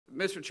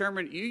Mr.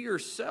 Chairman, you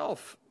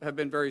yourself have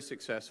been very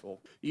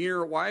successful. You and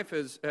your wife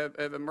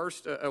have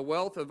immersed a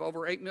wealth of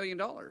over $8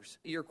 million.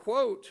 Your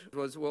quote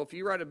was, well, if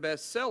you write a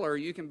bestseller,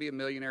 you can be a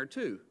millionaire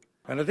too.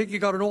 And I think you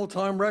got an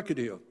all-time record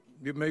here.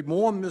 You've made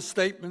more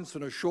misstatements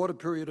in a shorter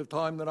period of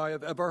time than I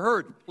have ever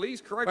heard. Please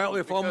correct me. Well,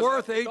 if I'm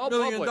worth $8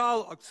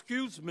 million,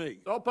 excuse me.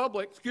 It's all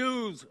public.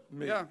 Excuse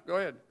me. Yeah, go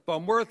ahead. If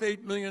I'm worth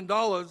 $8 million,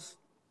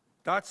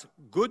 that's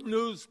good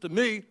news to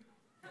me.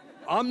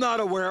 I'm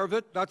not aware of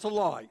it. That's a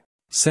lie.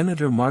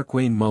 Senator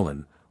Markwayne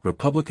Mullin,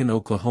 Republican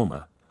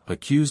Oklahoma,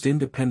 accused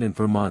independent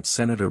Vermont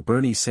Senator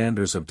Bernie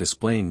Sanders of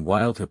displaying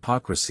wild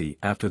hypocrisy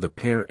after the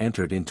pair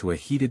entered into a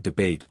heated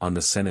debate on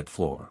the Senate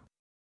floor.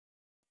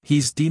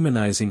 He's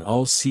demonizing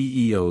all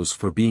CEOs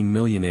for being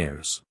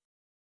millionaires.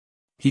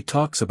 He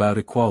talks about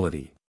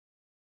equality.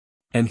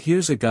 And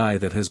here's a guy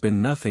that has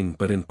been nothing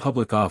but in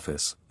public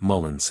office,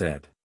 Mullin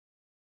said.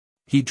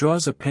 He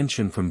draws a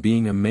pension from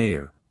being a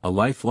mayor, a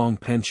lifelong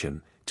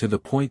pension, to the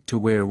point to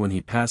where when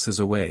he passes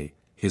away,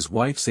 his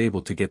wife's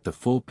able to get the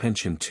full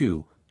pension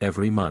too,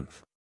 every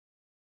month.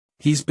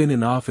 He's been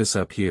in office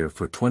up here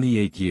for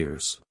 28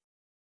 years.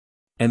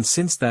 And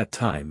since that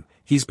time,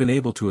 he's been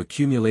able to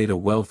accumulate a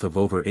wealth of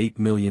over $8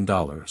 million.